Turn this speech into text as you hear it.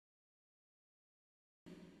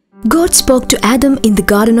God spoke to Adam in the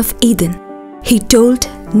Garden of Eden. He told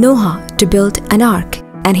Noah to build an ark,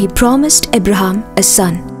 and he promised Abraham a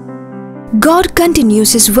son. God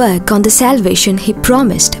continues His work on the salvation He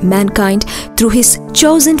promised mankind through His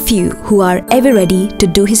chosen few who are ever ready to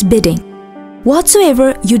do His bidding.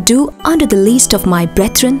 Whatsoever you do unto the least of my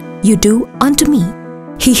brethren, you do unto me.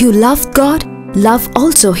 He who loved God, love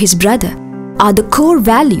also his brother, are the core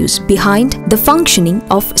values behind the functioning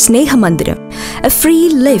of Snehamandiram, a free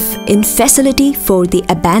live-in facility for the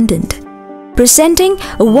abandoned. Presenting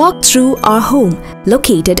a walk through our home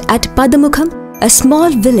located at Padamughom, a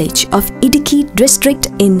small village of Idukki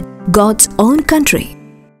district in God's own country.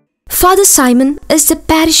 Father Simon is the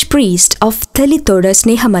parish priest of Thelithoda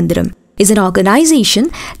Snehamandiram, is an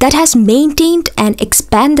organization that has maintained and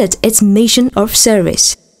expanded its mission of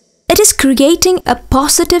service. It is creating a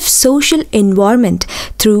positive social environment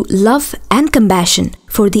through love and compassion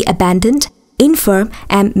for the abandoned, infirm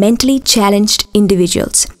and mentally challenged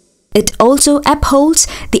individuals. It also upholds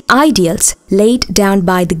the ideals laid down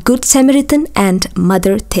by the Good Samaritan and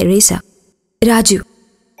Mother Teresa. Raju,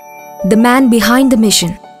 the man behind the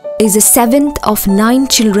mission, is the seventh of 9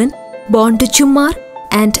 children born to Chummar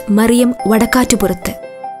and Mariam Vadakattupurathu.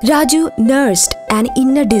 Raju nursed an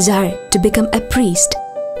inner desire to become a priest,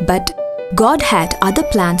 but God had other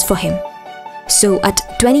plans for him. So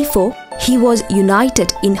at 24, he was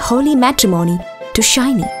united in holy matrimony to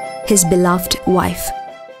Shiny, his beloved wife.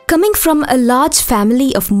 Coming from a large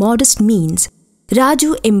family of modest means,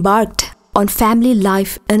 Raju embarked on family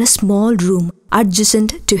life in a small room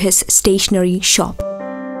adjacent to his stationery shop.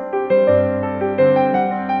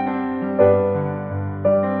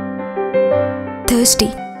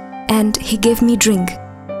 Thirsty, and he gave me drink.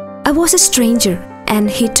 I was a stranger, and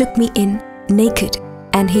he took me in naked,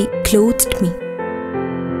 and he clothed me.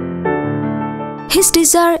 His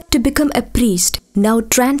desire to become a priest now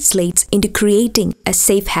translates into creating a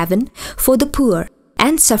safe haven for the poor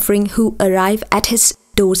and suffering who arrive at his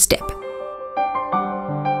doorstep.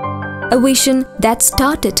 A vision that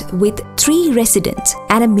started with 3 residents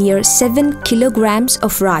and a mere 7 kilograms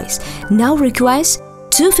of rice now requires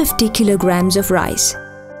 250 kilograms of rice.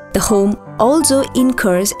 The home also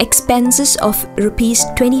incurs expenses of Rs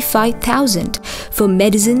 25,000 for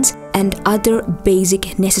medicines and other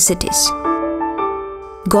basic necessities.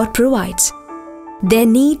 God provides. Their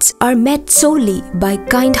needs are met solely by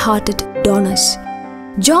kind-hearted donors.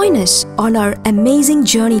 Join us on our amazing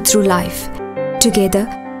journey through life. Together,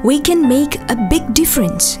 we can make a big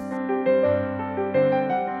difference.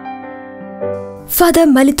 Father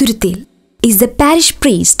Malithuruthil is the parish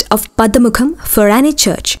priest of Padamughom Farane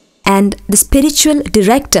Church and the spiritual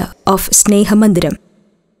director of Snehamandiram.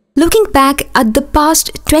 Looking back at the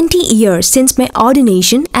past 20 years since my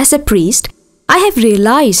ordination as a priest, I have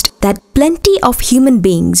realized that plenty of human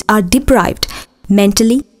beings are deprived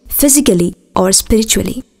mentally, physically, or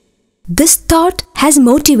spiritually. This thought has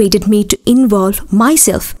motivated me to involve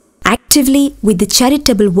myself actively with the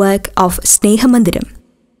charitable work of Snehamandiram.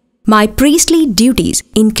 My priestly duties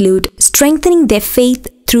include strengthening their faith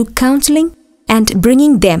through counseling and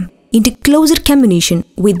bringing them into closer communion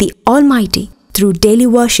with the Almighty through daily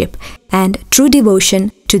worship and true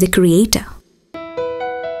devotion to the Creator.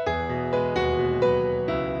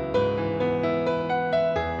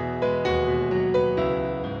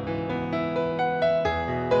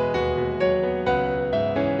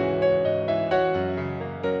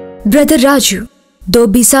 Brother Raju, though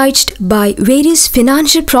besieged by various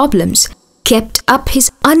financial problems, kept up his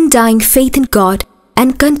undying faith in God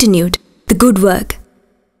and continued the good work.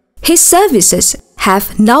 His services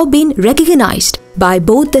have now been recognized by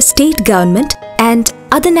both the state government and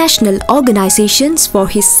other national organizations for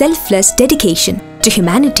his selfless dedication to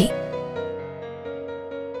humanity.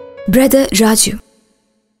 Brother Raju,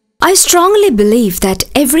 I strongly believe that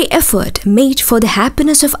every effort made for the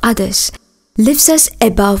happiness of others lifts us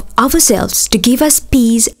above ourselves to give us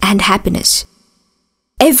peace and happiness.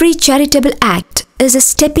 Every charitable act is a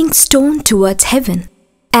stepping stone towards heaven,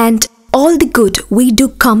 and all the good we do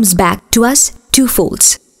comes back to us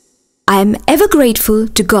twofolds. I am ever grateful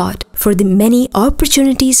to God for the many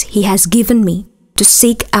opportunities He has given me to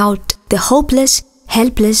seek out the hopeless,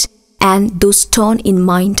 helpless, and those torn in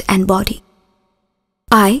mind and body.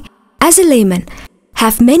 I, as a layman,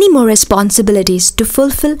 have many more responsibilities to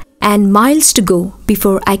fulfill and miles to go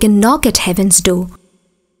before I can knock at heaven's door.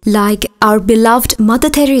 Like our beloved Mother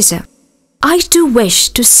Teresa, I too wish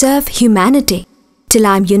to serve humanity till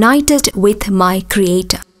I am united with my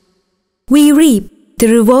Creator. We reap the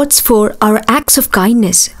rewards for our acts of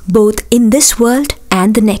kindness both in this world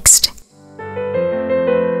and the next.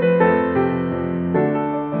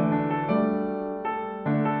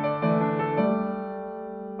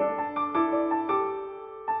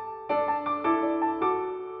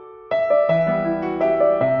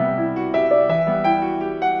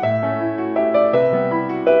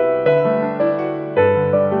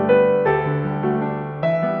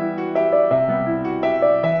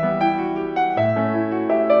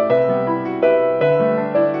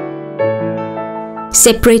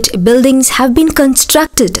 Separate buildings have been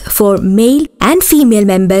constructed for male and female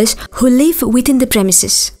members who live within the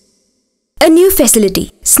premises. A new facility,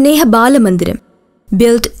 Snehamandiram,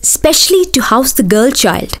 built specially to house the girl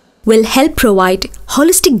child, will help provide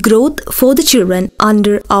holistic growth for the children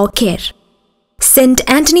under our care. St.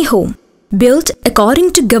 Anthony Home, built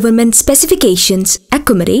according to government specifications,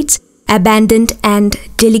 accommodates abandoned and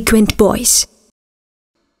delinquent boys.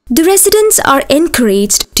 The residents are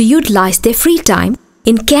encouraged to utilize their free time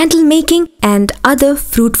in candle making and other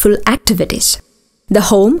fruitful activities. The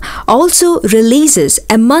home also releases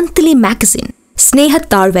a monthly magazine,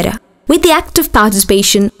 Sneha, with the active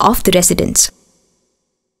participation of the residents.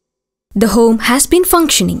 The home has been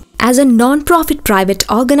functioning as a non-profit private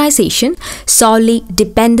organization solely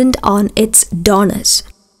dependent on its donors.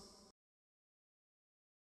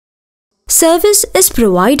 Service is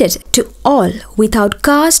provided to all without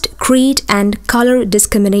caste, creed and color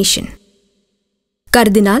discrimination.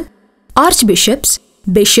 Cardinal, archbishops,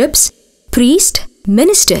 bishops, priests,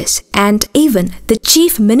 ministers and even the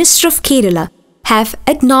Chief Minister of Kerala have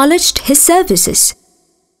acknowledged his services.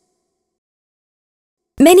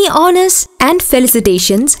 Many honors and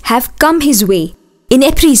felicitations have come his way in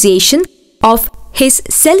appreciation of his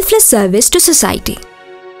selfless service to society.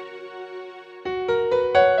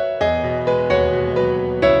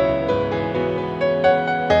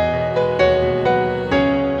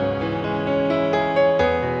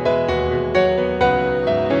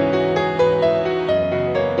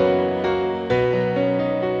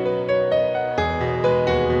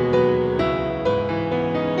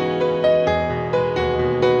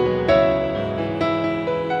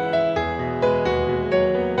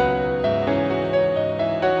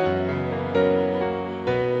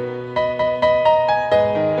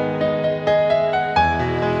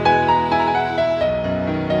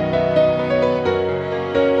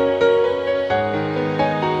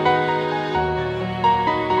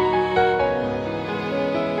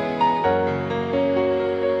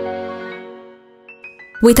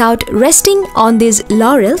 Without resting on these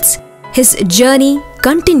laurels, his journey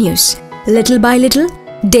continues little by little,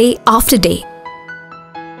 day after day.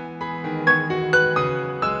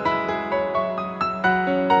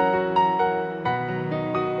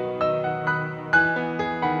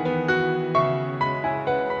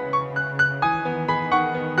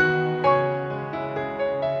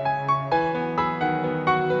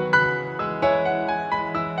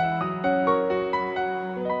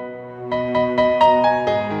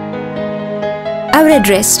 Our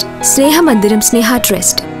address, Snehamandiram Sneha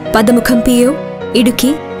Trust, Padamughom PO,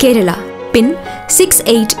 Idukki, Kerala, PIN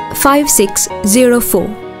 685604.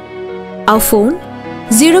 Our phone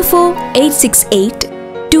 04868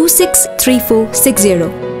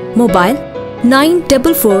 263460. Mobile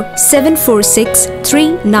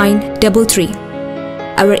 9447463933.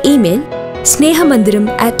 Our email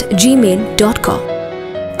snehamandiram@gmail.com.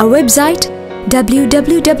 Our website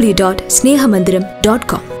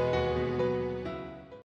www.snehamandiram.com.